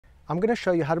I'm going to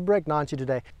show you how to break 90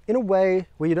 today in a way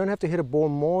where you don't have to hit a ball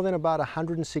more than about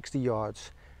 160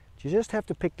 yards. You just have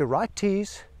to pick the right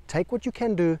tees, take what you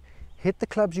can do, hit the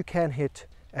clubs you can hit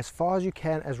as far as you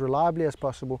can, as reliably as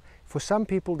possible. For some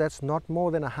people, that's not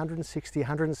more than 160,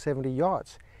 170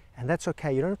 yards. And that's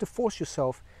okay. You don't have to force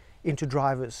yourself into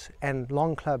drivers and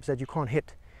long clubs that you can't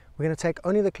hit. We're going to take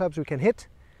only the clubs we can hit.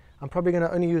 I'm probably going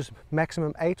to only use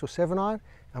maximum 8 or 7 iron.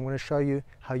 I'm going to show you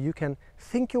how you can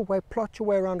think your way, plot your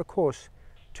way around a course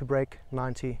to break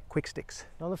 90 quick sticks.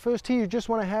 Now on the first tee, you just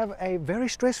want to have a very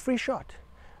stress-free shot.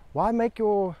 Why make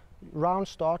your round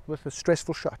start with a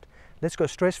stressful shot? Let's go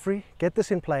stress-free, get this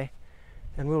in play,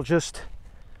 and we'll just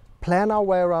plan our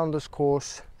way around this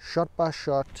course, shot by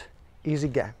shot, easy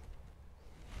game.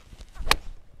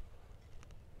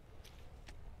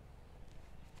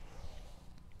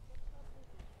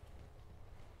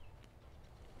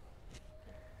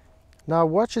 Now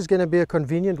watch is going to be a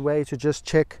convenient way to just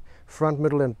check front,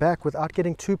 middle and back without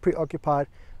getting too preoccupied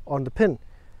on the pin.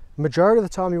 Majority of the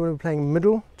time you want to be playing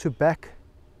middle to back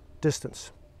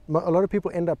distance. A lot of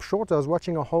people end up short. I was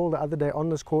watching a hole the other day on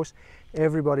this course.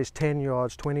 Everybody's 10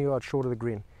 yards, 20 yards short of the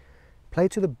green. Play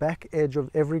to the back edge of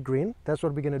every green. That's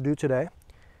what we're going to do today.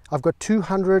 I've got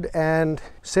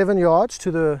 207 yards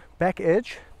to the back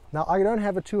edge. Now I don't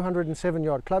have a 207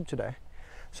 yard club today.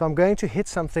 So I'm going to hit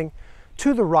something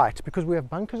to the right because we have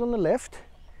bunkers on the left.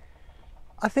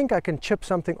 I think I can chip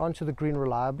something onto the green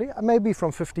reliably, maybe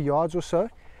from 50 yards or so.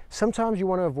 Sometimes you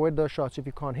want to avoid those shots if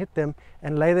you can't hit them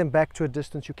and lay them back to a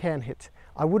distance you can hit.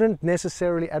 I wouldn't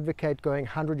necessarily advocate going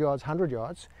 100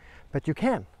 yards, but you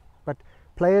can. But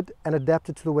play it and adapt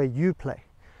it to the way you play.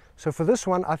 So for this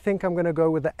one, I think I'm going to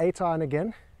go with the 8 iron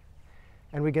again,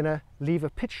 and we're going to leave a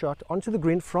pitch shot onto the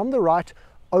green from the right,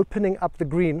 opening up the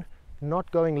green, not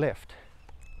going left.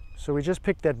 So we just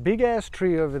picked that big ass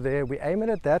tree over there. We aim it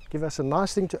at that, give us a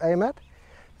nice thing to aim at.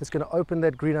 It's going to open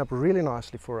that green up really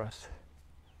nicely for us.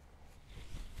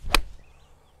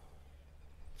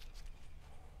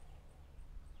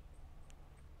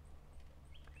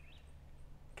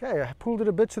 Okay, I pulled it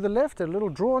a bit to the left, a little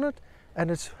draw on it, and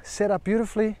it's set up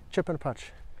beautifully, chip and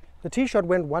punch. The tee shot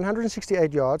went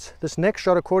 168 yards. This next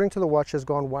shot, according to the watch, has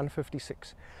gone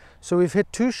 156. So we've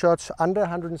hit 2 shots under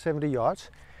 170 yards,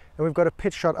 and we've got a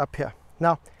pitch shot up here.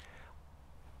 Now,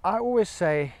 I always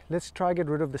say, let's try get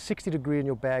rid of the 60 degree in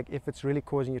your bag if it's really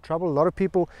causing you trouble. A lot of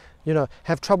people,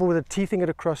 have trouble with it, teething it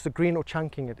across the green or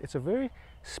chunking it. It's a very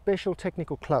special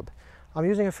technical club. I'm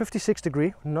using a 56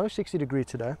 degree, no 60 degree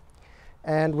today.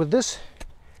 And with this,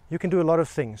 you can do a lot of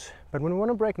things. But when we want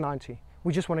to break 90,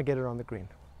 we just want to get it on the green.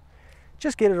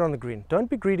 Just get it on the green. Don't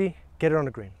be greedy, get it on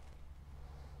the green.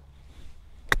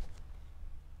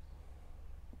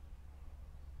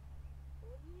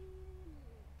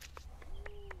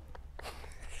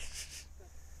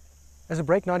 As a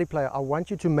break 90 player, I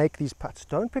want you to make these putts.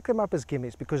 Don't pick them up as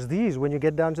gimmies, because these, when you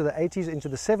get down to the 80s, into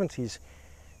the 70s,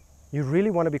 you really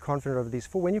want to be confident of these.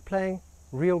 For when you're playing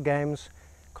real games,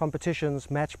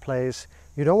 competitions, match plays,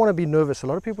 you don't want to be nervous. A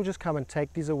lot of people just come and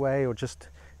take these away or just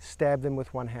stab them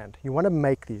with one hand. You want to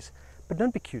make these, but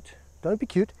don't be cute. Don't be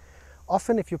cute.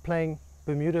 Often if you're playing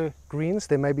Bermuda greens,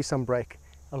 there may be some break.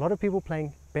 A lot of people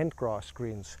playing bent grass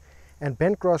greens, and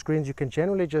bent grass greens you can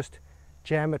generally just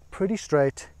jam it pretty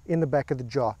straight in the back of the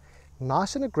jar.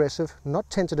 Nice and aggressive, not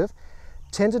tentative.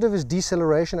 Tentative is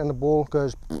deceleration and the ball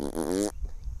goes.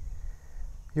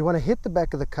 You want to hit the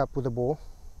back of the cup with the ball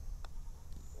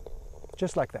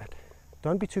just like that.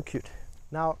 Don't be too cute.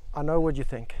 Now, I know what you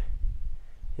think.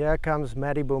 Here comes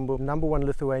Matty Boom Boom, #1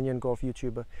 Lithuanian golf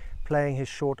YouTuber, playing his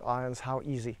short irons. How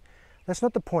easy. That's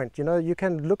not the point. You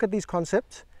can look at these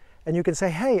concepts and you can say,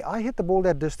 hey, I hit the ball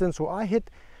that distance, or I hit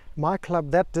my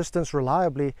club that distance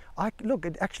reliably. Look,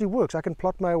 it actually works. I can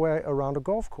plot my way around a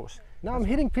golf course. Now I'm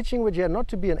hitting pitching wedge here, not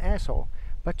to be an asshole,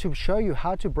 but to show you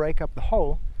how to break up the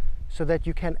hole so that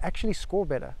you can actually score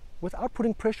better without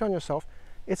putting pressure on yourself.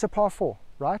 It's a par 4,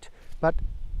 right? But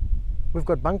we've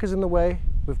got bunkers in the way,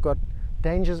 we've got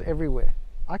dangers everywhere.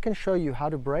 I can show you how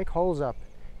to break holes up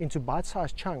into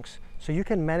bite-sized chunks so you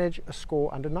can manage a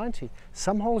score under 90.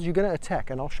 Some holes you're going to attack,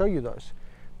 and I'll show you those.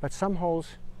 But some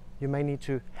holes you may need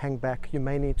to hang back, you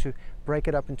may need to break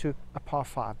it up into a par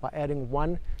 5 by adding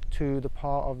 1 to the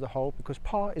par of the hole, because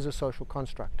par is a social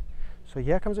construct. So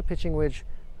here comes a pitching wedge,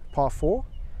 par 4.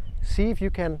 See if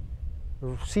you can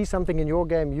see something in your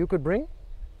game you could bring.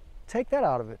 Take that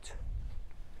out of it.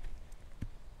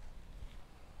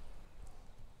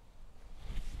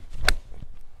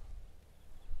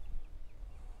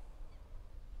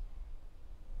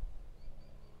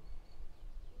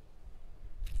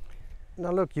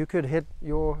 Now look, you could hit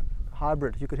your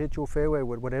hybrid. You could hit your fairway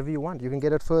with whatever you want. You can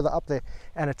get it further up there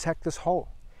and attack this hole.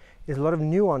 There's a lot of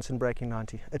nuance in breaking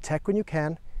 90. Attack when you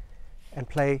can and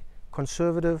play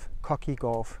conservative, cocky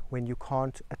golf when you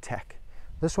can't attack.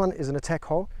 This one is an attack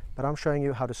hole, but I'm showing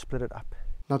you how to split it up.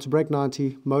 Now to break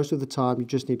 90, most of the time you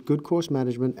just need good course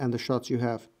management and the shots you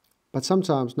have. But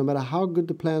sometimes, no matter how good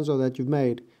the plans are that you've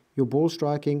made, your ball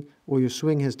striking or your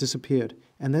swing has disappeared.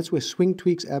 And that's where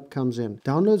Swingtweaks app comes in.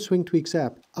 Download Swingtweaks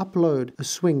app, upload a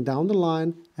swing down the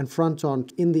line and front on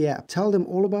in the app. Tell them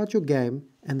all about your game,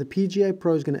 and the PGA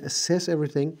Pro is going to assess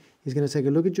everything. He's going to take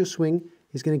a look at your swing.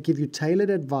 He's going to give you tailored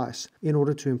advice in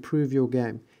order to improve your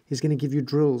game. He's going to give you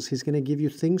drills. He's going to give you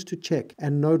things to check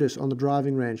and notice on the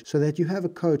driving range so that you have a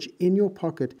coach in your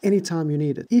pocket anytime you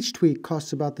need it. Each tweak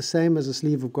costs about the same as a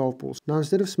sleeve of golf balls. Now,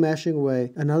 instead of smashing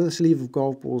away another sleeve of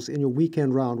golf balls in your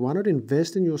weekend round, why not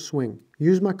invest in your swing?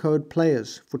 Use my code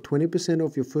PLAYERS for 20%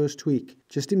 off your first tweak.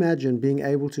 Just imagine being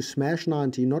able to smash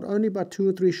 90 not only by 2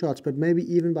 or 3 shots, but maybe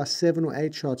even by 7 or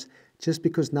 8 shots, just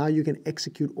because now you can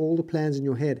execute all the plans in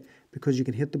your head because you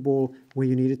can hit the ball where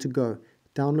you need it to go.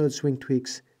 Download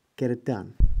Swingtweaks. Get it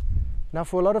done. Now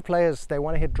for a lot of players, they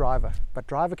want to hit driver, but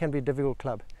driver can be a difficult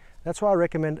club. That's why I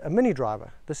recommend a mini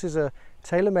driver. This is a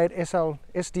tailor-made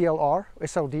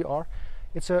SLDR.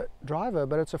 It's a driver,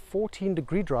 but it's a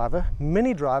 14-degree driver,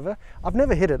 mini driver. I've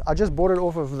never hit it. I just bought it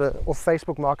off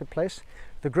Facebook Marketplace.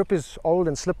 The grip is old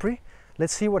and slippery.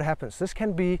 Let's see what happens. This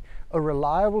can be a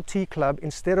reliable tee club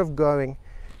instead of going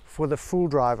for the full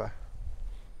driver.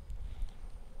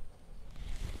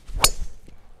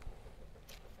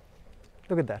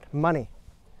 Look at that, money.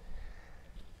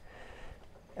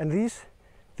 And these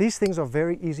things are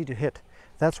very easy to hit.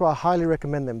 That's why I highly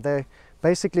recommend them. They're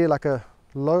basically like a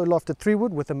low lofted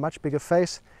 3-wood with a much bigger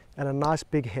face and a nice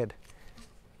big head.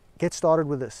 Get started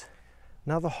with this.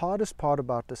 Now the hardest part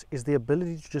about this is the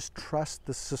ability to just trust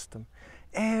the system.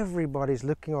 Everybody's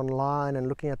looking online and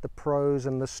looking at the pros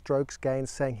and the strokes gained,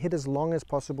 saying hit as long as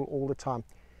possible all the time.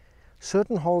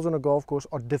 Certain holes on a golf course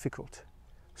are difficult.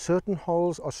 Certain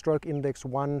holes are stroke index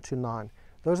 1 to 9.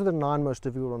 Those are the 9 most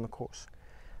difficult on the course.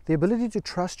 The ability to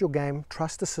trust your game,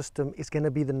 trust the system is going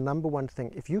to be the #1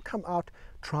 thing. If you come out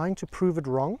trying to prove it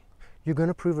wrong, you're going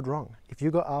to prove it wrong. If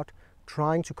you go out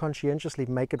trying to conscientiously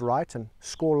make it right and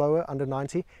score lower under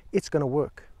 90, it's going to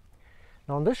work.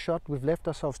 Now on this shot, we've left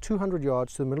ourselves 200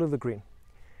 yards to the middle of the green.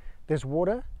 There's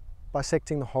water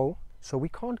bisecting the hole, so we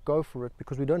can't go for it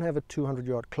because we don't have a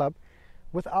 200-yard club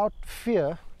without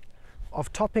fear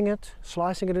of topping it,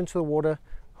 slicing it into the water,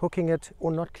 hooking it,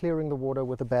 or not clearing the water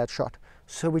with a bad shot.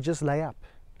 So we just lay up.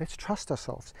 Let's trust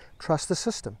ourselves, trust the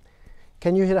system.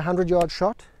 Can you hit a 100-yard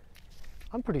shot?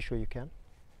 I'm pretty sure you can.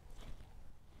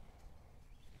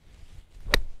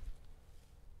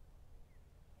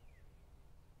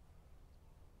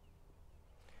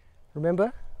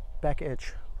 Remember, back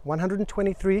edge.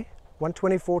 123,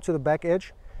 124 to the back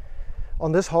edge.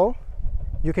 On this hole,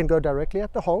 you can go directly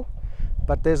at the hole,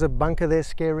 but there's a bunker there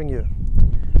scaring you.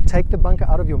 Take the bunker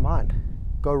out of your mind.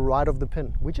 Go right of the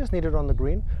pin. We just need it on the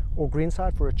green or green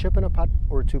side for a chip and a putt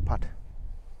or a 2-putt.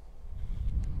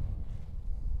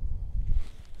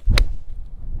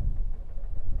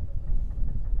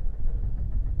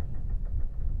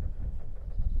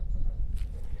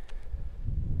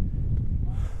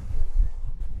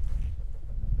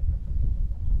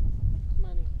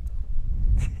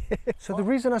 So the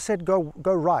reason I said go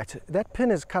right, that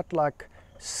pin is cut like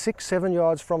 6-7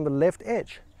 yards from the left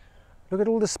edge. Look at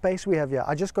all the space we have here.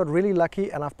 I just got really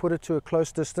lucky and I've put it to a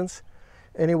close distance.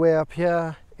 Anywhere up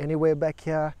here, anywhere back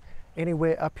here,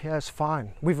 anywhere up here is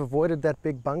fine. We've avoided that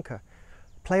big bunker.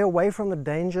 Play away from the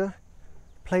danger,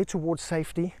 play towards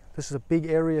safety. This is a big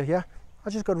area here. I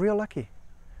just got real lucky.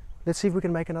 Let's see if we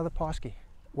can make another passkey.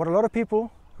 What a lot of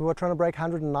people who are trying to break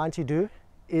 190 do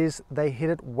is they hit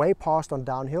it way past on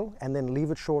downhill and then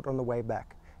leave it short on the way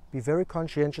back. Be very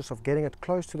conscientious of getting it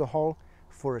close to the hole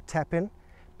for a tap in,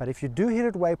 but if you do hit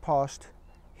it way past,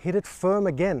 hit it firm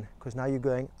again, because now you're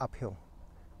going uphill.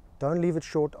 Don't leave it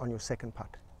short on your second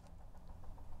putt.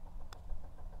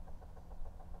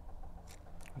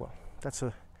 Well, that's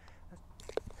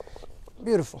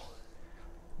beautiful.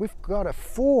 We've got a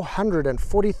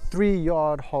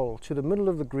 443-yard hole to the middle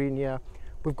of the green here.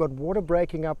 We've got water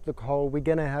breaking up the hole. We're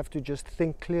going to have to just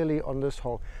think clearly on this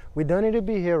hole. We don't need to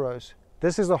be heroes.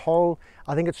 This is a hole,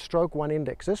 I think it's stroke 1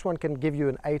 index. This one can give you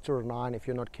an 8 or a 9 if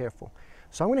you're not careful.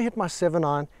 So I'm going to hit my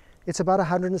 7-iron. It's about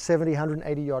 170,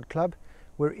 180 yard club.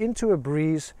 We're into a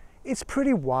breeze. It's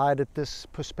pretty wide at this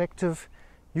perspective.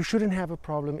 You shouldn't have a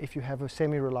problem if you have a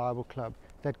semi-reliable club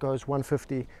that goes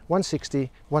 150,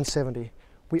 160, 170.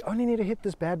 We only need to hit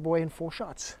this bad boy in 4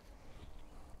 shots.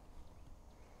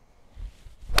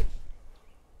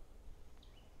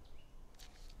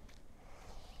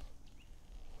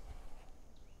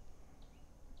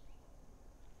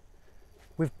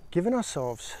 given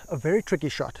ourselves a very tricky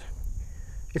shot.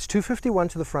 It's 251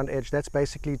 to the front edge, that's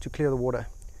basically to clear the water.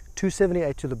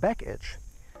 278 to the back edge.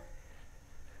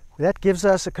 That gives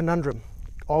us a conundrum.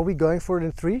 Are we going for it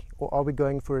in 3 or are we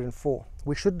going for it in 4?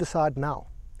 We should decide now.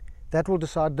 That will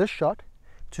decide this shot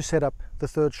to set up the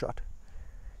third shot.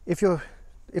 If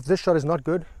this shot is not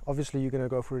good, obviously you're going to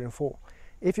go for it in 4.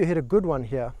 If you hit a good one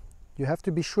here, you have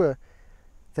to be sure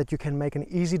that you can make an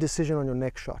easy decision on your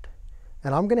next shot.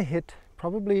 And I'm going to hit,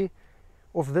 probably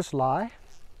off this lie,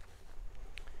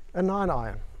 a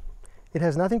 9-iron. It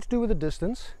has nothing to do with the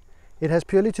distance. It has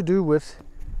purely to do with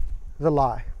the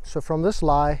lie. So from this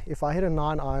lie, if I hit a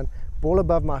 9-iron, ball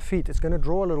above my feet, it's going to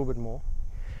draw a little bit more.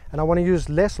 And I want to use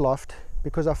less loft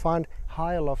because I find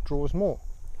higher loft draws more.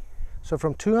 So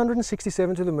from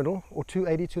 267 to the middle or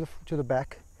 280 to the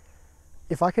back,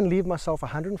 if I can leave myself a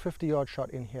 150-yard shot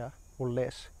in here or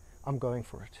less, I'm going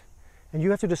for it. And you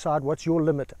have to decide what's your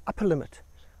limit, upper limit,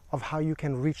 of how you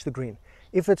can reach the green.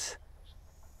 If it's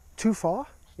too far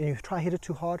and you try to hit it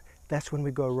too hard, that's when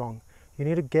we go wrong. You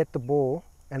need to get the ball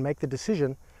and make the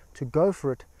decision to go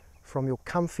for it from your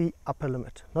comfy upper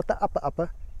limit. Not the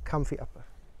upper, comfy upper.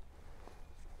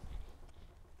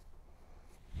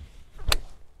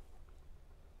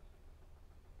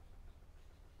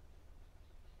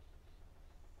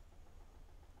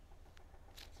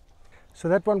 So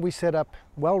that one we set up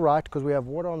well right because we have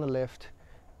water on the left.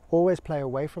 Always play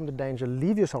away from the danger,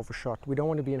 leave yourself a shot. We don't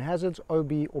want to be in hazards,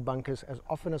 OB or bunkers as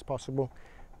often as possible,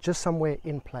 just somewhere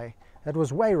in play. That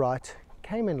was way right,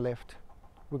 came in left,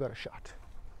 we got a shot.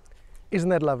 Isn't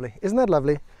that lovely? Isn't that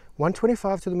lovely?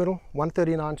 125 to the middle,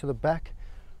 139 to the back.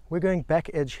 We're going back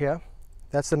edge here.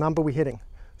 That's the number we're hitting.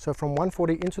 So from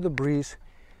 140 into the breeze,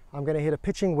 I'm going to hit a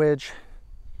pitching wedge,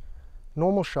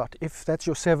 normal shot. If that's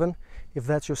your 7, if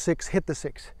that's your 6, hit the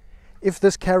 6. If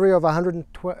this carry of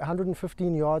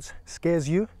 115 yards scares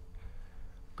you,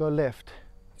 go left.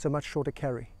 It's a much shorter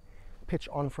carry. Pitch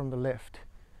on from the left.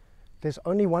 There's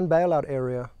only one bailout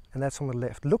area, and that's on the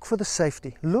left. Look for the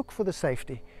safety. Look for the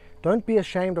safety. Don't be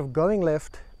ashamed of going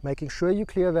left, making sure you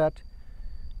clear that,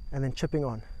 and then chipping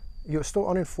on. You're still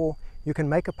on in 4. You can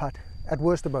make a putt. At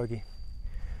worst, a bogey.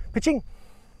 Pitching.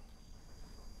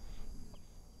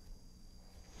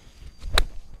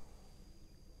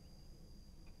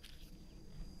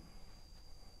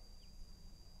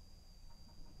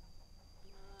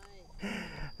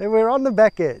 Then we're on the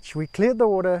back edge. We cleared the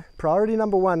water. Priority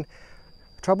number 1,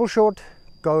 trouble short,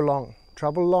 go long.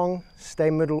 Trouble long,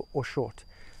 stay middle or short.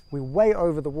 We're way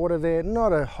over the water there.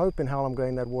 Not a hope in hell I'm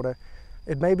going that water.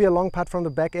 It may be a long putt from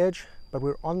the back edge, but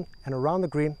we're on and around the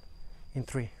green in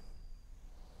 3.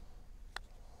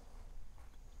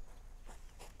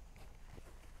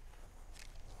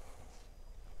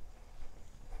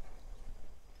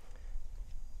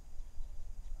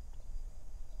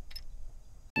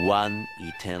 One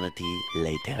eternity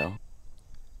later.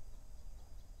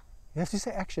 You have to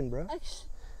say action, bro. Action.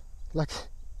 Like.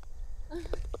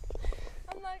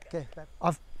 I'm like. Okay.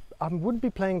 I wouldn't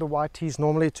be playing the white tees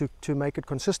normally to make it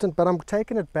consistent, but I'm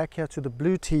taking it back here to the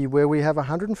blue tee where we have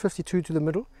 152 to the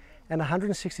middle and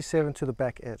 167 to the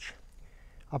back edge.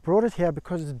 I brought it here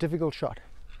because it's a difficult shot.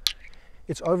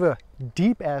 It's over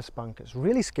deep ass bunkers,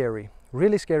 really scary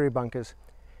bunkers.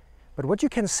 But what you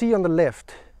can see on the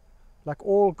left, like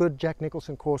all good Jack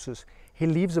Nicholson courses, he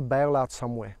leaves a bailout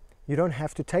somewhere. You don't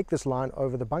have to take this line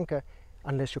over the bunker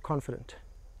unless you're confident.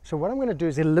 So what I'm going to do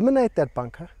is eliminate that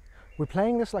bunker. We're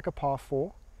playing this like a par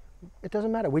 4. It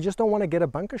doesn't matter. We just don't want to get a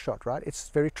bunker shot, right? It's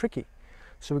very tricky.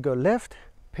 So we go left,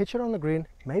 pitch it on the green,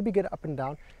 maybe get up and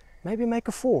down, maybe make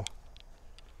a 4.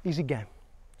 Easy game.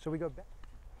 So we go back.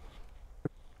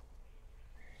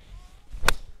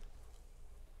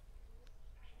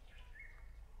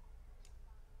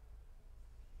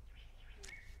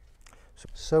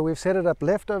 So we've set it up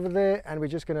left over there and we're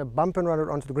just going to bump and run it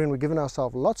onto the green. We've given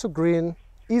ourselves lots of green,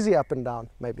 easy up and down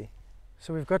maybe.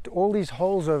 So we've got all these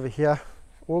holes over here,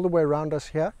 all the way around us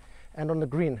here and on the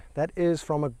green. That is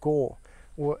from a gore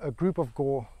or a group of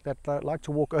gore that like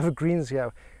to walk over greens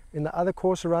here. In the other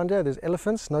course around here, there's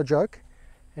elephants, no joke.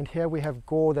 And here we have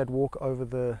gore that walk over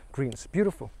the greens.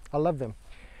 Beautiful, I love them.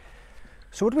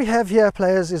 So what we have here,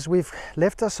 players, is we've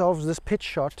left ourselves this pitch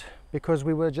shot because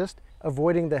we were just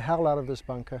avoiding the hell out of this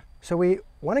bunker. So we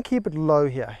want to keep it low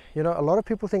here. You know, a lot of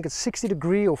people think it's 60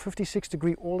 degree or 56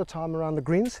 degree all the time around the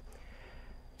greens.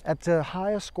 At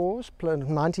higher scores,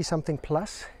 90 something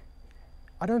plus,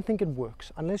 I don't think it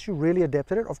works unless you're really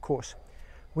adept at it. Of course,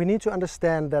 we need to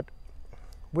understand that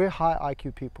we're high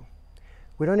IQ people.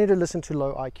 We don't need to listen to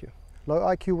low IQ. Low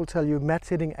IQ will tell you Matt's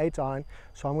hitting 8 iron,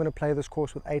 so I'm going to play this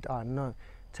course with 8 iron. No,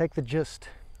 take the gist.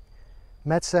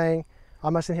 Matt's saying I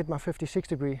mustn't hit my 56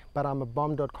 degree, but I'm a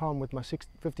bomb.com with my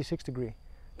 56 degree.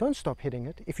 Don't stop hitting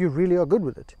it if you really are good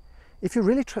with it. If you're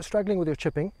really struggling with your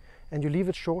chipping and you leave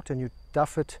it short and you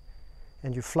duff it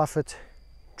and you fluff it,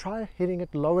 try hitting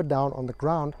it lower down on the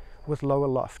ground with lower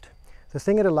loft. The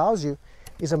thing it allows you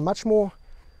is a much more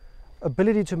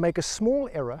ability to make a small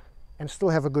error and still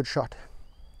have a good shot.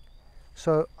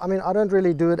 So, I mean, I don't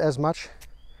really do it as much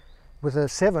with a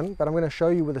 7, but I'm going to show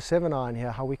you with a 7 iron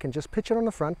here how we can just pitch it on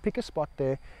the front, pick a spot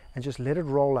there, and just let it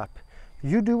roll up.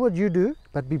 You do what you do,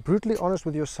 but be brutally honest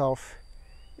with yourself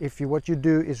if what you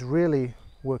do is really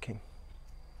working.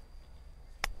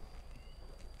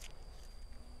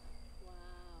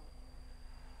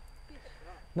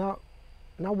 Wow.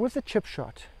 Now with the chip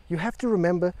shot, you have to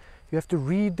remember, you have to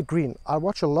read the green. I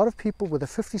watch a lot of people with a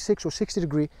 56 or 60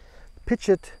 degree pitch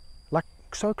it like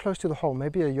so close to the hole,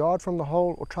 maybe a yard from the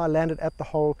hole, or try land it at the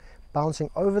hole, bouncing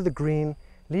over the green,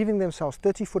 leaving themselves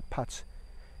 30-foot putts.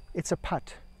 It's a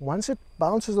putt. Once it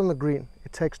bounces on the green,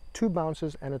 it takes 2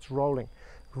 bounces and it's rolling.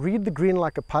 Read the green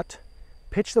like a putt,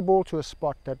 pitch the ball to a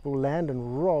spot that will land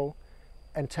and roll,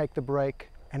 and take the break,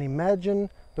 and imagine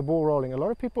the ball rolling. A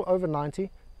lot of people over 90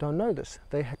 don't know this.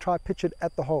 They try pitch it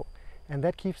at the hole, and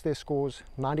that keeps their scores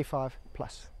 95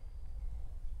 plus.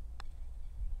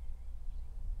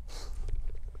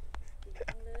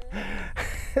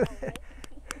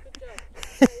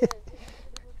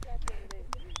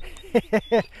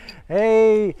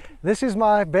 Hey, this is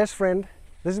my best friend.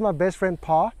 This is my best friend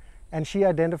Pa, and she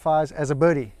identifies as a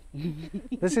birdie.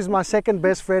 This is my second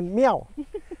best friend, Meow.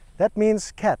 That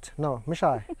means cat. No,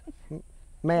 Mishai.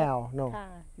 Meow. No.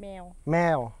 Meow.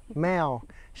 Meow. Meow.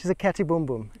 She's a catty boom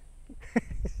boom.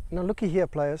 Now looky here,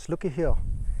 players. Looky here.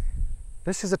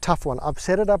 This is a tough one. I've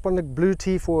set it up on the blue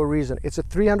tee for a reason. It's a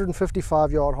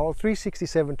 355-yard hole,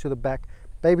 367 to the back,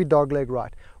 baby dog leg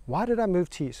right. Why did I move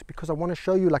tees? Because I want to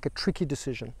show you like a tricky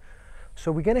decision.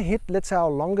 So we're going to hit, let's say, our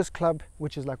longest club,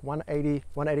 which is like 180,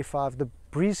 185. The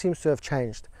breeze seems to have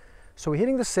changed. So we're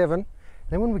hitting the 7.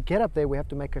 Then when we get up there, we have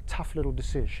to make a tough little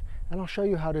decision. And I'll show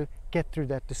you how to get through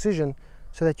that decision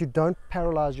so that you don't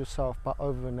paralyze yourself by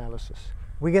over-analysis.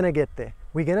 We're going to get there.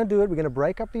 We're going to do it. We're going to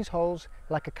break up these holes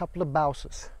like a couple of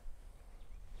bouses.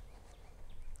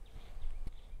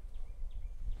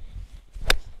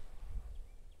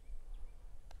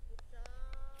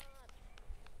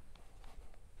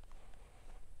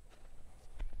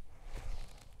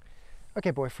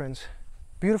 Okay, boyfriends,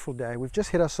 beautiful day. We've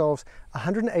just hit ourselves a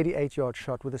 188-yard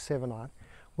shot with a 7 iron.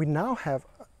 We now have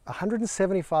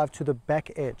 175 to the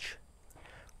back edge.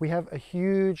 We have a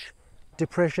huge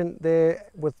depression there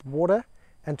with water,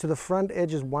 and to the front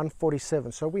edge is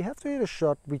 147. So we have to hit a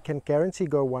shot we can guarantee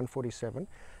go 147.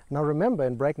 Now remember,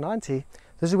 in break 90,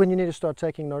 this is when you need to start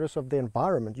taking notice of the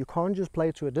environment. You can't just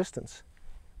play to a distance.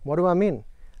 What do I mean?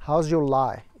 How's your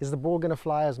lie? Is the ball going to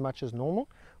fly as much as normal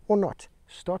or not?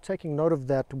 Start taking note of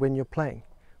that when you're playing,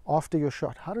 after your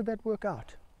shot. How did that work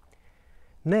out?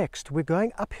 Next, we're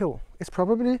going uphill. It's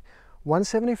probably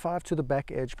 175 to the back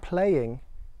edge, playing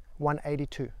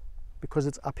 182 because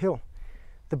it's uphill.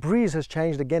 The breeze has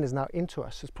changed again, is now into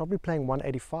us. It's probably playing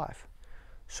 185.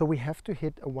 So we have to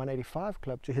hit a 185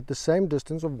 club to hit the same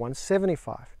distance of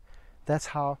 175. That's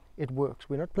how it works.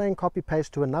 We're not playing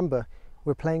copy-paste to a number.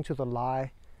 We're playing to the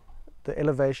lie, the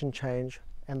elevation change,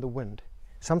 and the wind.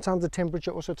 Sometimes the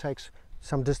temperature also takes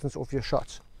some distance off your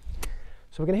shots.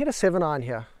 So we're going to hit a 7 iron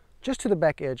here, just to the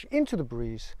back edge, into the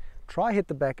breeze. Try hit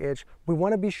the back edge. We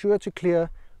want to be sure to clear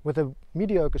with a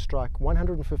mediocre strike,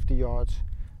 150 yards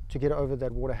to get over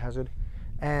that water hazard.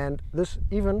 And this,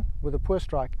 even with a poor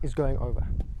strike, is going over.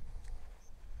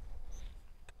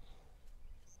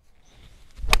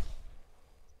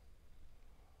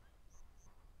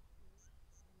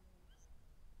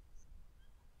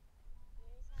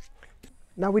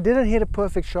 Now we didn't hit a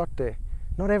perfect shot there.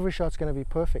 Not every shot's going to be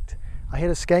perfect. I hit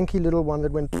a skanky little one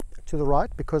that went to the right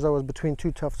because I was between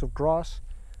 2 tufts of grass.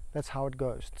 That's how it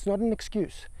goes. It's not an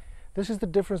excuse. This is the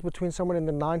difference between someone in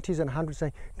the 90s and 100s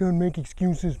saying, don't make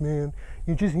excuses, man.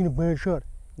 You just hit a bad shot.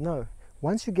 No.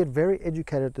 Once you get very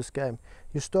educated at this game,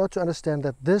 you start to understand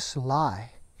that this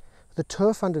lie, the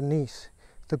turf underneath,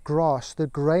 the grass, the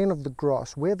grain of the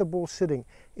grass, where the ball's sitting,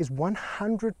 is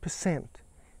 100%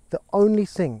 the only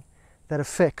thing that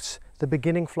affects the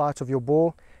beginning flight of your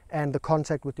ball and the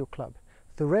contact with your club.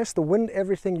 The rest, the wind,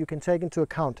 everything you can take into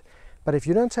account. But if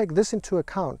you don't take this into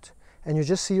account and you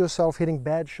just see yourself hitting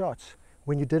bad shots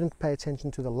when you didn't pay attention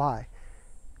to the lie,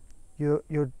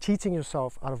 you're cheating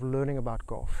yourself out of learning about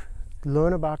golf.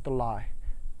 Learn about the lie.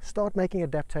 Start making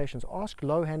adaptations. Ask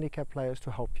low handicap players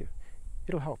to help you.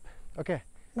 It'll help. Okay,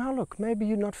 Now look, maybe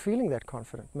you're not feeling that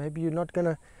confident. Maybe you're not going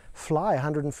to fly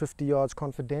 150 yards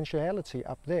confidentiality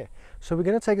up there. So we're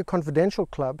going to take a confidential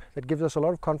club that gives us a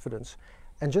lot of confidence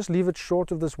and just leave it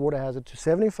short of this water hazard to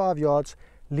 75 yards,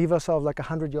 leave ourselves like a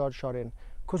 100-yard shot in.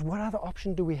 Because what other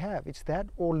option do we have? It's that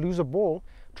or lose a ball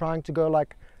trying to go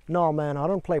like, no man, I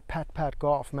don't play pat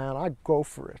golf, man, I go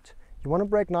for it. You want to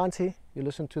break 90, you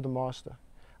listen to the master.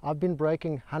 I've been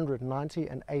breaking 100, 90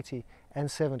 and 80 and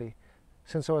 70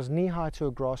 since I was knee-high to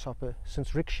a grasshopper,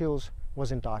 since Rick Shields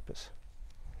was in diapers.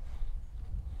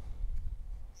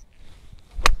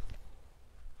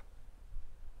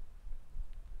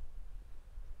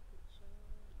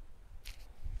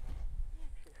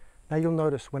 Now you'll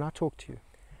notice when I talk to you,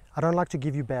 I don't like to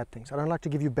give you bad things. I don't like to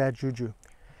give you bad juju.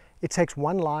 It takes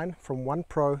one line from one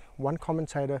pro, one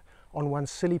commentator on one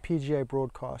silly PGA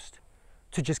broadcast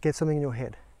to just get something in your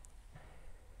head.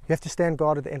 You have to stand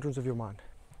guard at the entrance of your mind.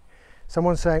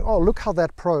 Someone's saying, oh, look how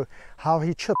that pro, how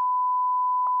he chipped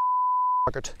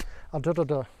it.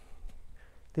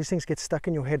 These things get stuck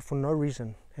in your head for no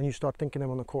reason and you start thinking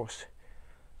them on the course.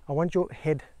 I want your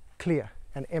head clear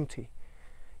and empty.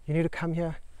 You need to come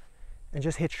here and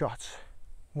just hit shots,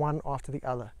 one after the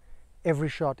other. Every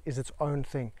shot is its own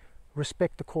thing.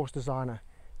 Respect the course designer.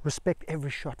 Respect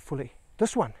every shot fully.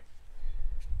 This one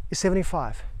is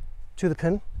 75 to the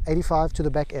pin, 85 to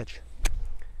the back edge.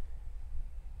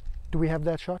 Do we have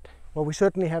that shot? Well, we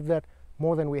certainly have that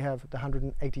more than we have the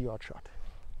 180-yard shot.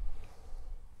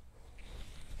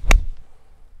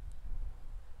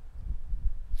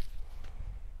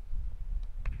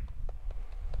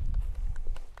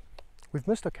 We've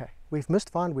missed okay. We've missed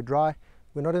fine, we're dry,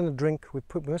 we're not in the drink, we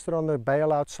missed it on the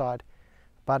bail outside,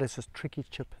 but it's a tricky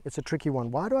chip. It's a tricky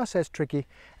one. Why do I say it's tricky?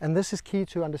 And this is key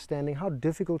to understanding how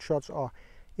difficult shots are.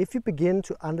 If you begin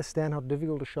to understand how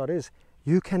difficult a shot is,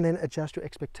 you can then adjust your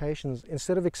expectations.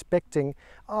 Instead of expecting,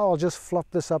 oh, I'll just flop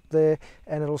this up there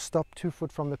and it'll stop 2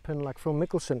 foot from the pin like Phil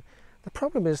Mickelson. The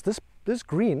problem is this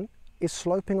green is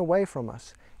sloping away from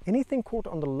us. Anything caught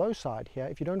on the low side here,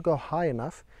 if you don't go high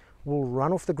enough, will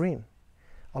run off the green.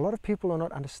 A lot of people are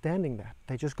not understanding that.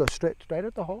 They just go straight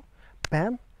at the hole,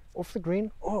 bam, off the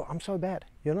green. Oh, I'm so bad.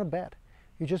 You're not bad.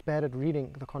 You're just bad at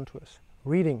reading the contours,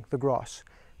 reading the grass,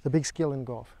 the big skill in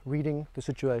golf, reading the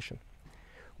situation.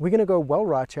 We're going to go well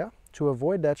right here to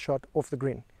avoid that shot off the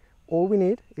green. All we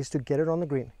need is to get it on the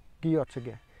green.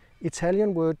 Giotige.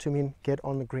 Italian word to mean get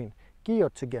on the green.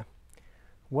 Giotige.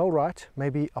 Well right,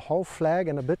 maybe a whole flag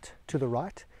and a bit to the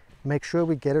right. Make sure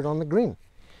we get it on the green.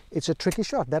 It's a tricky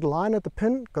shot. That line at the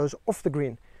pin goes off the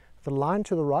green. The line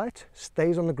to the right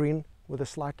stays on the green with a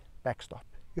slight backstop.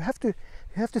 You have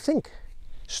to think.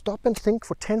 Stop and think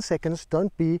for 10 seconds.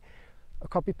 Don't be a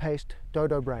copy-paste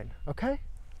dodo brain, okay?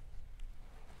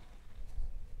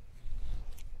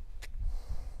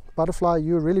 Butterfly,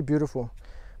 you're really beautiful,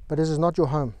 but this is not your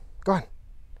home. Go on.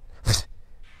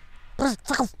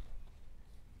 Fuck off.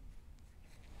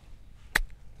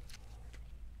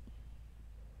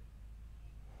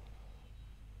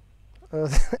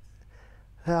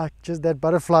 Just that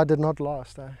butterfly did not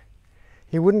last.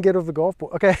 He wouldn't get off the golf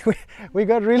ball. Okay, we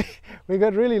got really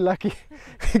lucky.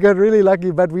 We got really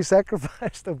lucky, but we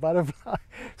sacrificed the butterfly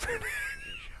for the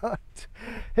shot.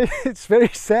 It's very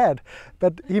sad,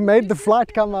 but he made the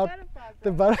flight come out.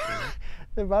 The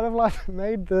butterfly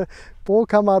made the ball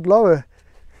come out lower.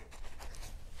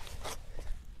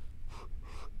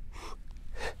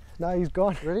 Now he's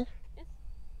gone. Ready?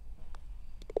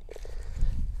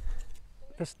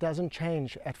 This doesn't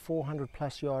change at 400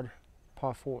 plus yard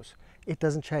par 4s. It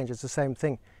doesn't change, it's the same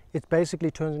thing. It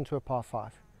basically turns into a par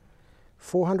 5.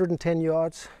 410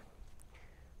 yards.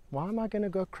 Why am I going to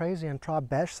go crazy and try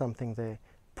bash something there?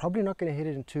 Probably not going to hit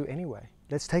it in 2 anyway.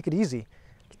 Let's take it easy.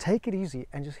 Take it easy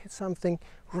and just hit something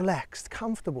relaxed,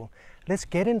 comfortable. Let's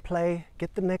get in play,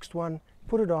 get the next one,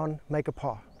 put it on, make a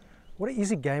par. What an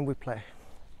easy game we play.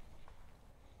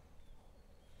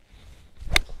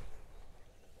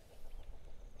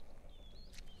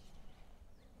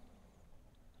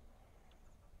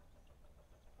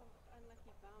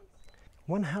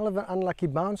 One hell of an unlucky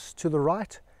bounce to the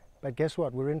right, but guess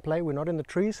what? We're in play, we're not in the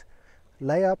trees.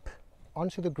 Lay up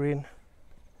onto the green,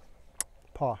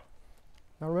 par.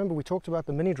 Now remember, we talked about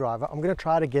the mini driver. I'm going to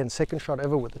try it again, second shot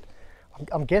ever with it.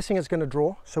 I'm guessing it's going to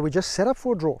draw, so we just set up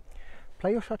for a draw.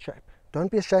 Play your shot shape. Don't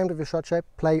be ashamed of your shot shape.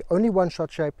 Play only one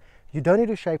shot shape. You don't need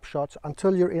to shape shots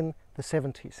until you're in the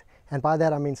 70s. And by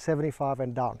that I mean 75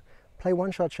 and down. Play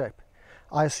one shot shape.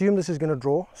 I assume this is going to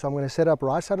draw, so I'm going to set up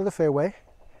right side of the fairway.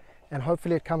 And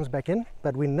hopefully it comes back in,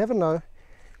 but we never know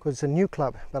because it's a new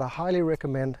club, but I highly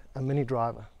recommend a mini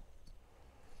driver.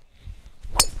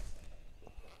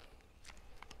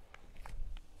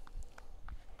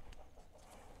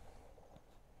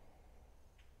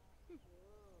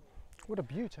 What a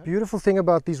beauty. Huh? Beautiful thing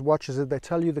about these watches is they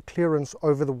tell you the clearance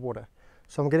over the water.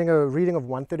 So I'm getting a reading of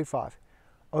 135.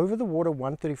 Over the water,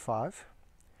 135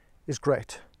 is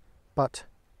great, but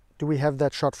do we have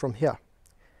that shot from here?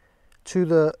 To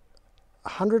the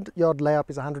 100-yard layup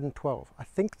is 112. I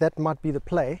think that might be the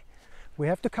play. We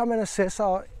have to come and assess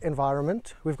our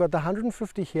environment. We've got the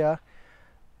 150 here.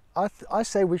 I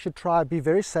say we should try, be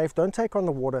very safe, don't take on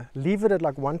the water, leave it at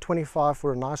like 125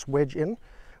 for a nice wedge in.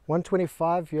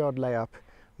 125-yard layup,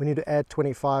 we need to add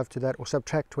 25 to that or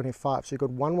subtract 25. So you've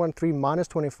got 113 minus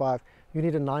 25, you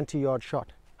need a 90-yard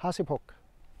shot. Hasipok.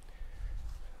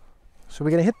 So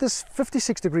we're going to hit this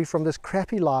 56 degree from this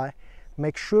crappy lie,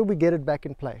 make sure we get it back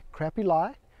in play. Crappy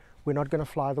lie, we're not going to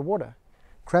fly the water.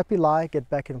 Crappy lie, get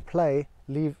back in play,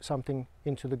 leave something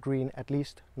into the green, at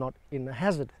least not in the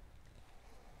hazard.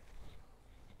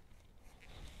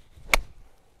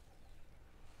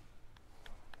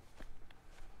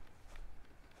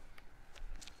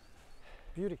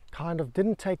 Beauty. Kind of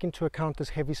didn't take into account this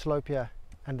heavy slope here,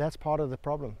 and that's part of the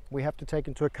problem. We have to take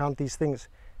into account these things.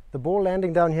 The ball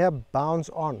landing down here bounds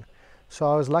on, so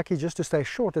I was lucky just to stay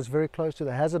short. It's very close to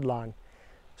the hazard line,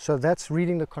 so that's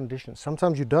reading the conditions.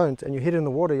 Sometimes you don't and you hit in the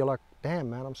water, you're like, damn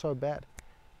man, I'm so bad.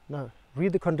 No,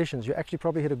 read the conditions. You actually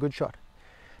probably hit a good shot.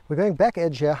 We're going back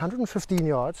edge here, 115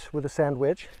 yards with a sand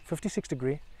wedge, 56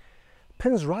 degree,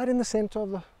 pins right in the center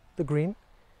of the green.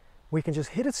 We can just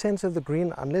hit it center of the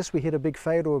green unless we hit a big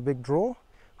fade or a big draw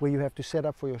where you have to set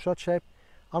up for your shot shape.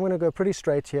 I'm going to go pretty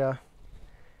straight here,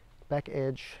 back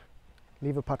edge,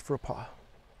 leave a putt for a par.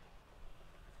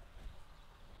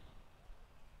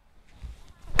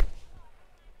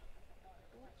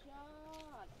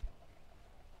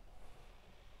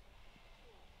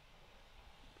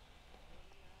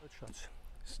 Good shots.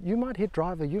 You might hit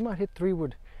driver, you might hit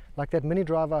 3-wood, like that mini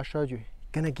driver I showed you.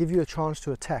 Going to give you a chance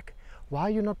to attack. Why are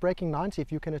you not breaking 90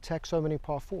 if you can attack so many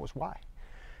par 4s? Why?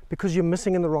 Because you're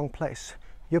missing in the wrong place.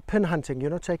 You're pin hunting. You're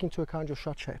not taking into account your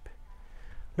shot shape.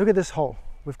 Look at this hole.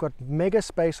 We've got mega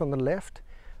space on the left,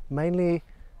 mainly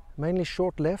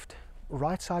short left.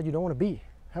 Right side you don't want to be.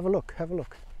 Have a look, have a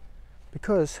look.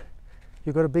 Because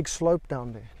you've got a big slope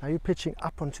down there. Now you're pitching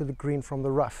up onto the green from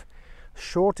the rough.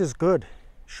 Short is good.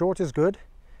 Short is good.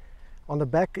 On the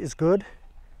back is good.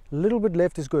 A little bit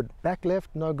left is good. Back left,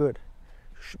 no good.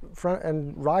 Front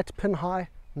and right pin high,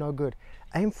 no good.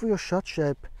 Aim for your shot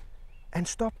shape and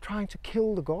stop trying to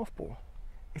kill the golf ball.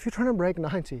 If you're trying to break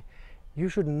 90, you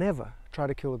should never try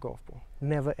to kill the golf ball.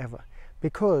 Never ever.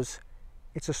 Because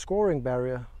it's a scoring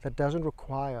barrier that doesn't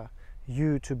require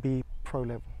you to be pro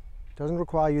level. It doesn't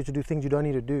require you to do things you don't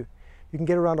need to do. You can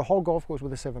get around a whole golf course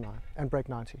with a 7-9 and break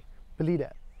 90. Believe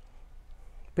that.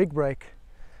 Big break.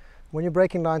 When you're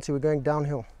breaking 90, we're going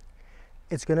downhill.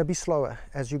 It's going to be slower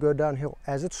as you go downhill.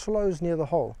 As it slows near the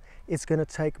hole, it's going to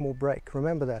take more break.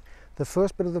 Remember that. The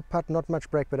first bit of the putt, not much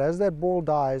break, but as that ball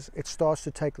dies, it starts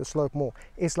to take the slope more.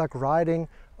 It's like riding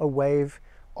a wave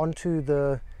onto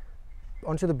the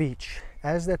beach.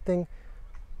 As that thing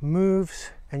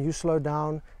moves and you slow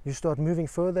down, you start moving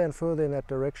further and further in that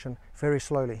direction very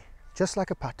slowly, just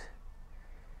like a putt.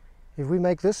 If we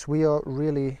make this, we are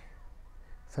really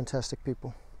fantastic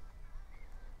people.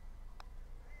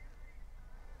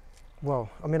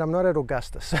 Well, I mean, I'm not at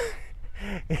Augusta, so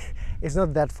it's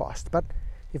not that fast. But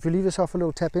if you leave yourself a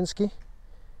little tap-in-ski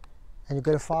and you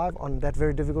go to 5 on that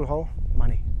very difficult hole,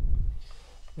 money.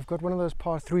 We've got one of those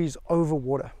par 3s over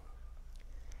water.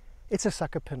 It's a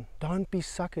sucker pin. Don't be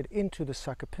suckered into the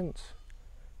sucker pins.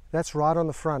 That's right on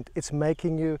the front. It's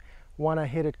making you want to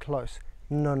hit it close.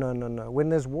 No, no, no, no. When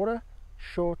there's water,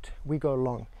 short, we go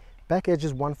long. Back edge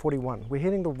is 141. We're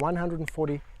hitting the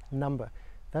 140 number.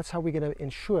 That's how we're going to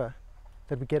ensure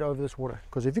that we get over this water.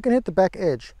 Because if you can hit the back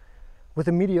edge with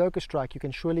a mediocre strike, you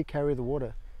can surely carry the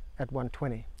water at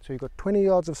 120. So you've got 20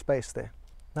 yards of space there.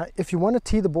 Now, if you want to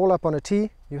tee the ball up on a tee,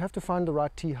 you have to find the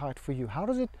right tee height for you. How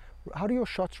do your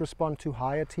shots respond to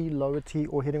higher tee, lower tee,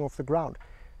 or hitting off the ground?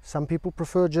 Some people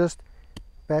prefer just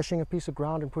bashing a piece of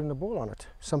ground and putting the ball on it.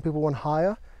 Some people want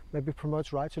higher, maybe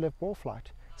promotes right to left ball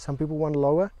flight. Some people want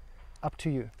lower. Up to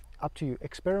you. Up to you.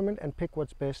 Experiment and pick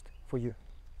what's best for you.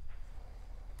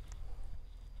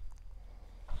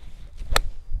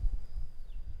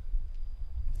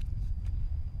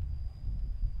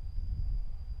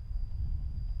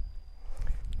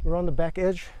 We're on the back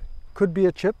edge. Could be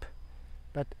a chip,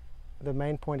 but the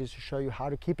main point is to show you how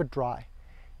to keep it dry.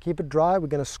 Keep it dry. We're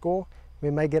going to score. We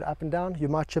may get up and down. You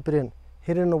might chip it in.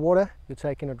 Hit it in the water. You're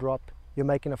taking a drop. You're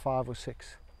making a 5 or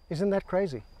 6. Isn't that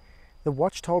crazy? The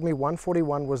watch told me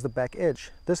 141 was the back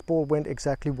edge. This ball went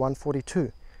exactly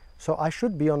 142. So I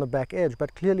should be on the back edge,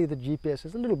 but clearly the GPS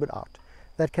is a little bit out.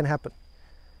 That can happen.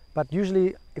 But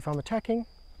usually if I'm attacking,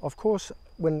 of course,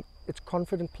 when it's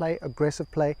confident play, aggressive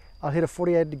play, I'll hit a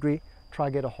 48 degree, try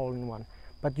get a hole in one.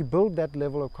 But you build that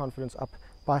level of confidence up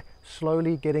by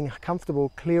slowly getting comfortable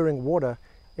clearing water,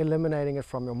 eliminating it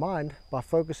from your mind by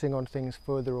focusing on things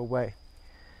further away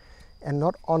and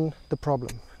not on the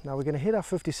problem. Now we're going to hit our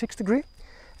 56 degree,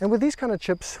 and with these kind of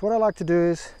chips, what I like to do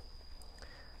is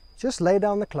just lay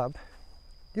down the club.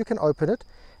 You can open it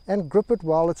and grip it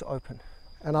while it's open.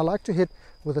 And I like to hit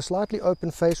with a slightly open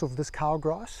face of this cow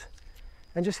grass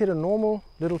and just hit a normal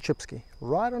little chip ski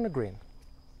right on the green.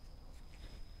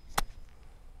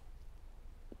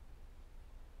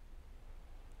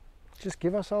 Just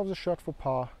give ourselves a shot for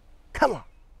par. Come on!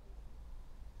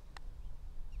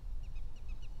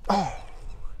 Oh!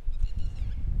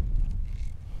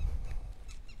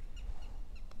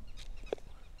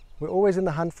 We're always in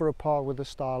the hunt for a par with this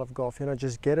style of golf. You know,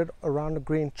 just get it around the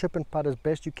green, chip and putt as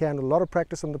best you can. A lot of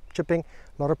practice on the chipping,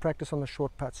 a lot of practice on the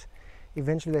short putts.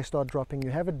 Eventually they start dropping.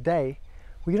 You have a day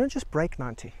where you don't just break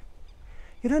 90.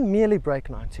 You don't merely break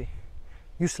 90.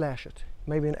 You slash it.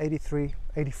 Maybe an 83,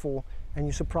 84, and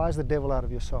you surprise the devil out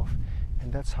of yourself.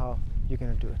 And that's how you're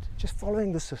going to do it. Just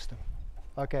following the system.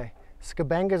 Okay,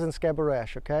 scabangas and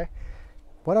scabarash, okay?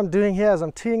 What I'm doing here is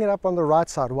I'm teeing it up on the right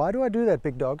side. Why do I do that,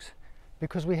 big dogs?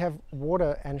 Because we have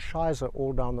water and shizer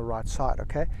all down the right side,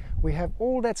 okay? We have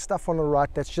all that stuff on the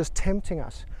right that's just tempting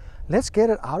us. Let's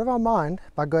get it out of our mind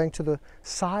by going to the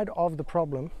side of the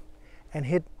problem and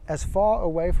hit as far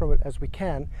away from it as we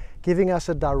can, giving us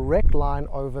a direct line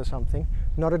over something,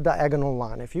 not a diagonal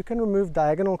line. If you can remove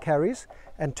diagonal carries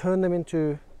and turn them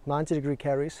into 90-degree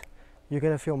carries, you're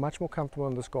going to feel much more comfortable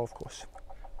on this golf course,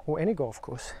 or any golf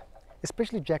course,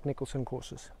 especially Jack Nicholson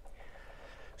courses.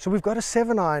 So we've got a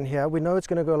 7-iron here. We know it's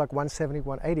going to go like 170,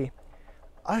 180.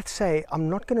 I'd say I'm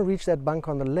not going to reach that bunker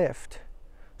on the left,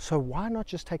 so why not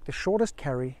just take the shortest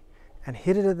carry and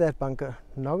hit it at that bunker,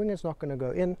 knowing it's not going to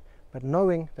go in, but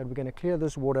knowing that we're going to clear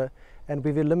this water and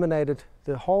we've eliminated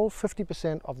the whole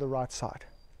 50% of the right side.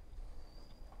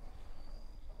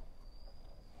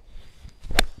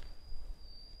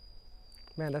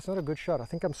 Man, that's not a good shot. I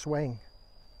think I'm swaying.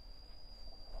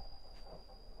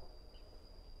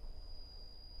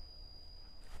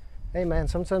 Hey man,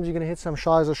 sometimes you're going to hit some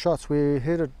shizer shots. We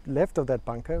hit it left of that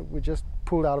bunker, we just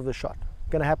pulled out of the shot.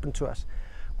 Going to happen to us.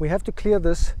 We have to clear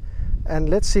this, and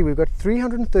let's see, we've got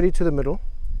 330 to the middle.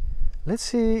 Let's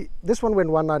see, this one went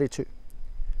 192.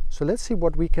 So let's see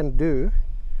what we can do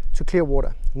to clear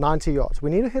water. 90 yards. We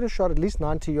need to hit a shot at least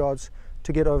 90 yards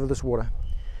to get over this water.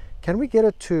 Can we get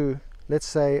it to, let's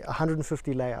say,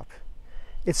 150 layup?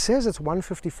 It says it's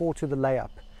 154 to the layup.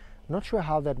 Not sure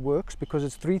how that works because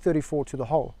it's 334 to the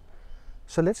hole.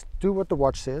 So let's do what the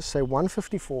watch says, say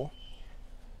 154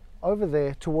 over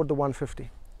there toward the 150.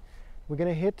 We're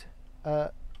going to hit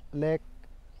le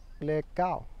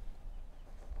cow.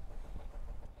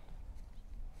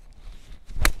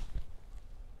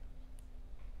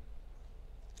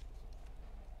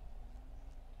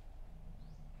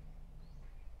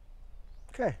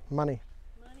 Okay, money.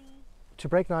 To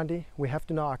break 90, we have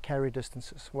to know our carry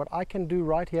distances. What I can do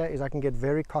right here is I can get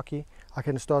very cocky. I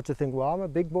can start to think, well, I'm a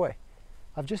big boy.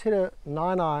 I've just hit a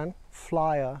 9-iron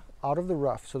flyer out of the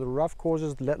rough. So the rough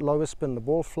causes lower spin, the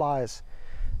ball flies.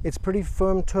 It's pretty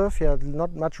firm turf here,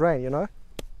 not much rain, you know.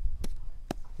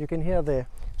 You can hear there.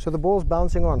 So the ball's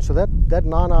bouncing on. So that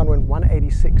 9-iron went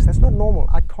 186. That's not normal.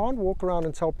 I can't walk around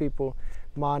and tell people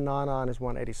my 9-iron is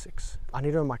 186. I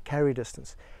need to know my carry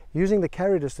distance. Using the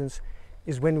carry distance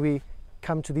is when we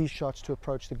come to these shots to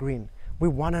approach the green. We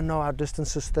want to know our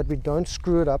distances so that we don't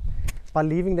screw it up by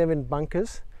leaving them in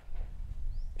bunkers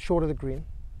short of the green,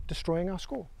 destroying our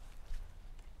score.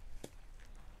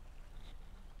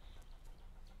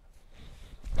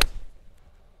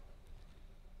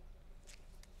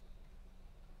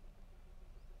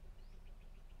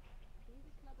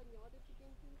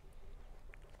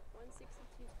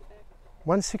 $162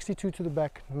 162 to the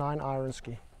back, 9-iron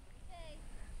ski.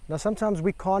 Now sometimes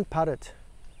we can't putt it,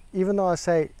 even though I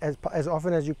say as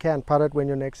often as you can putt it when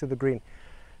you're next to the green.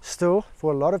 Still,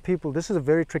 for a lot of people, this is a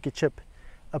very tricky chip.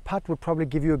 A putt would probably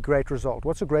give you a great result.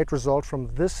 What's a great result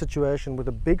from this situation with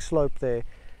a big slope there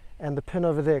and the pin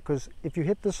over there? Because if you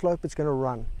hit the slope, it's going to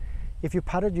run. If you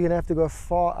putt it, you're going to have to go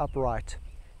far upright.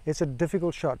 It's a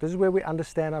difficult shot. This is where we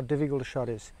understand how difficult a shot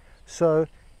is. So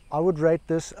I would rate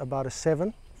this about a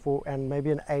 7 and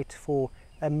maybe an 8 for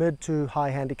a mid to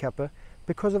high handicapper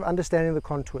because of understanding the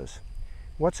contours.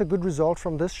 What's a good result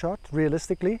from this shot?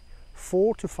 Realistically,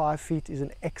 4 to 5 feet is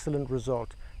an excellent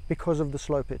result because of the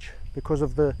slope pitch, because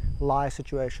of the lie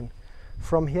situation.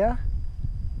 From here,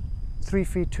 3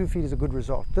 feet, 2 feet is a good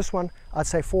result. This one, I'd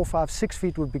say 4, 5, 6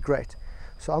 feet would be great.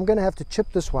 So I'm going to have to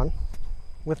chip this one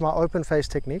with my open face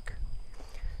technique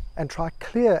and try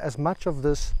clear as much of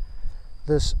this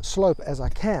slope as I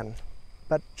can.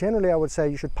 But generally I would say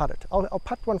you should putt it. I'll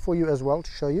putt one for you as well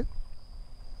to show you.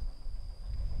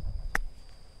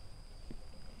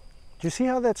 Do you see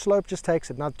how that slope just takes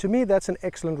it? Now to me that's an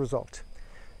excellent result.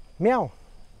 Meow,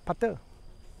 putter.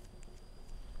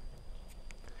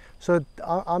 So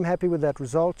I'm happy with that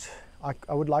result.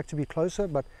 I would like to be closer,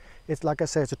 but it's like I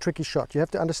say, it's a tricky shot. You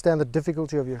have to understand the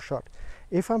difficulty of your shot.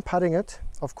 If I'm putting it,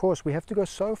 of course, we have to go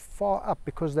so far up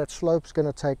because that slope's going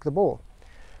to take the ball.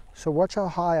 So watch how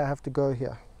high I have to go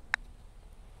here.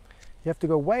 You have to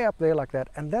go way up there like that,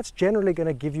 and that's generally going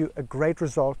to give you a great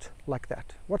result like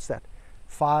that. What's that?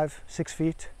 5, 6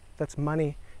 feet? That's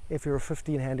money if you're a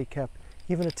 15 handicap,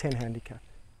 even a 10 handicap.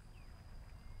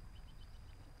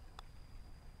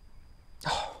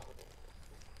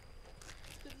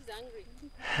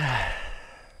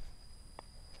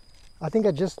 I think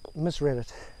I just misread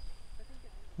it.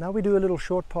 Now we do a little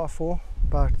short par 4,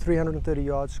 about 330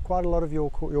 yards. Quite a lot of your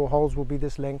holes will be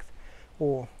this length,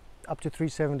 or up to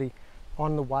 370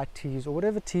 on the white tees, or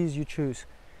whatever tees you choose.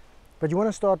 But you want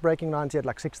to start breaking 90 at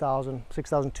like 6,000,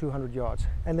 6,200 yards,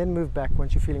 and then move back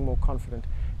once you're feeling more confident.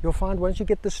 You'll find once you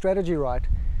get the strategy right,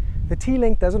 the tee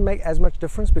length doesn't make as much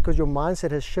difference because your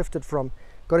mindset has shifted from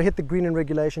got to hit the green in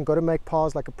regulation, got to make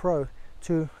pars like a pro,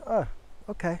 to, oh,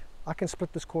 okay, I can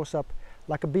split this course up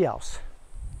like a bee house.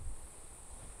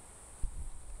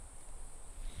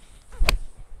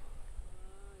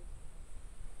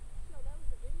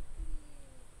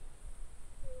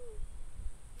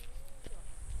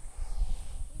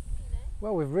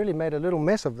 Well, we've really made a little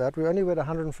mess of that. We only went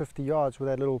 150 yards with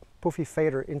that little puffy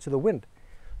fader into the wind.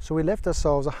 So we left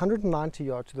ourselves 190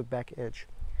 yards to the back edge.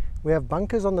 We have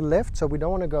bunkers on the left, so we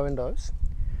don't want to go in those.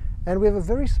 And we have a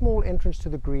very small entrance to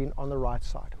the green on the right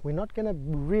side. We're not going to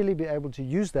really be able to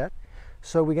use that,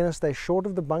 so we're going to stay short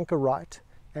of the bunker right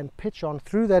and pitch on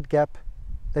through that gap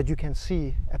that you can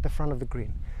see at the front of the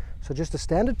green. So just a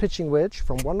standard pitching wedge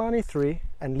from 193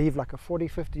 and leave like a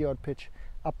 40-50 yard pitch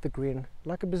up the green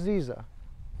like a beziza.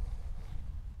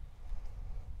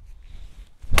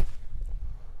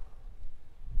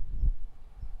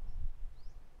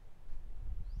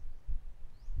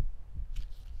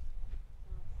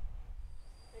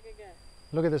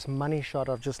 Look at this money shot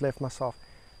I've just left myself.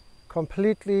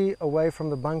 Completely away from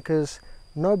the bunkers,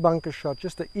 no bunker shot,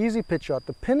 just an easy pitch shot.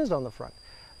 The pin is on the front.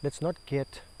 Let's not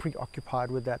get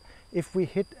preoccupied with that. If we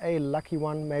hit a lucky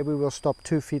one, maybe we'll stop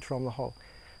 2 feet from the hole.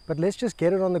 But let's just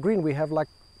get it on the green. We have like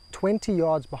 20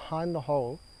 yards behind the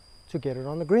hole to get it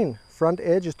on the green. Front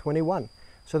edge is 21.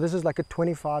 So this is like a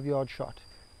 25-yard shot.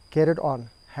 Get it on,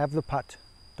 have the putt.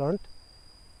 Don't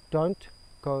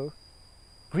go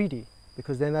greedy,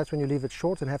 because then that's when you leave it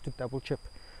short and have to double chip.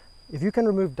 If you can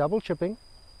remove double chipping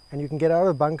and you can get out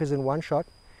of bunkers in one shot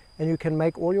and you can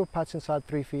make all your putts inside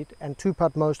 3 feet and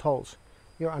 2-putt most holes,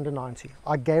 you're under 90.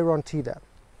 I guarantee that.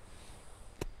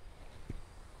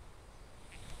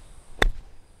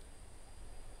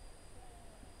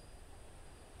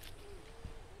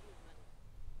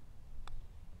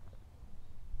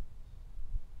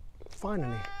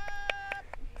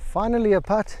 Finally a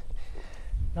putt.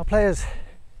 Now players,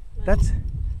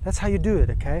 that's how you do it,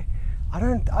 okay? I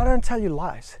don't tell you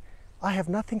lies. I have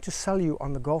nothing to sell you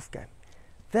on the golf game.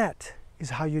 That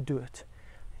is how you do it.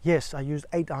 Yes, I used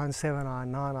 8 iron, 7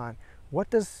 iron, 9 iron.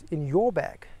 What does in your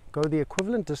bag go the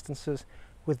equivalent distances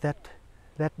with that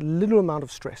little amount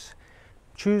of stress?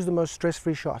 Choose the most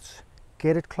stress-free shots.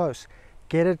 Get it close.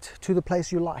 Get it to the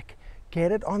place you like.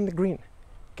 Get it on the green.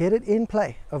 Get it in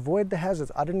play. Avoid the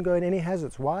hazards. I didn't go in any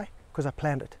hazards. Why? Because I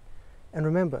planned it. And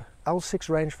remember, L6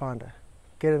 rangefinder.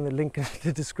 Get in the link in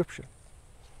the description.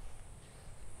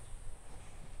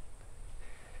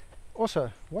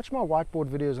 Also, watch my whiteboard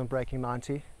videos on breaking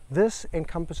 90. This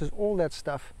encompasses all that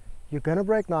stuff. You're going to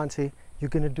break 90. You're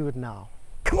going to do it now.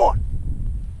 Come on!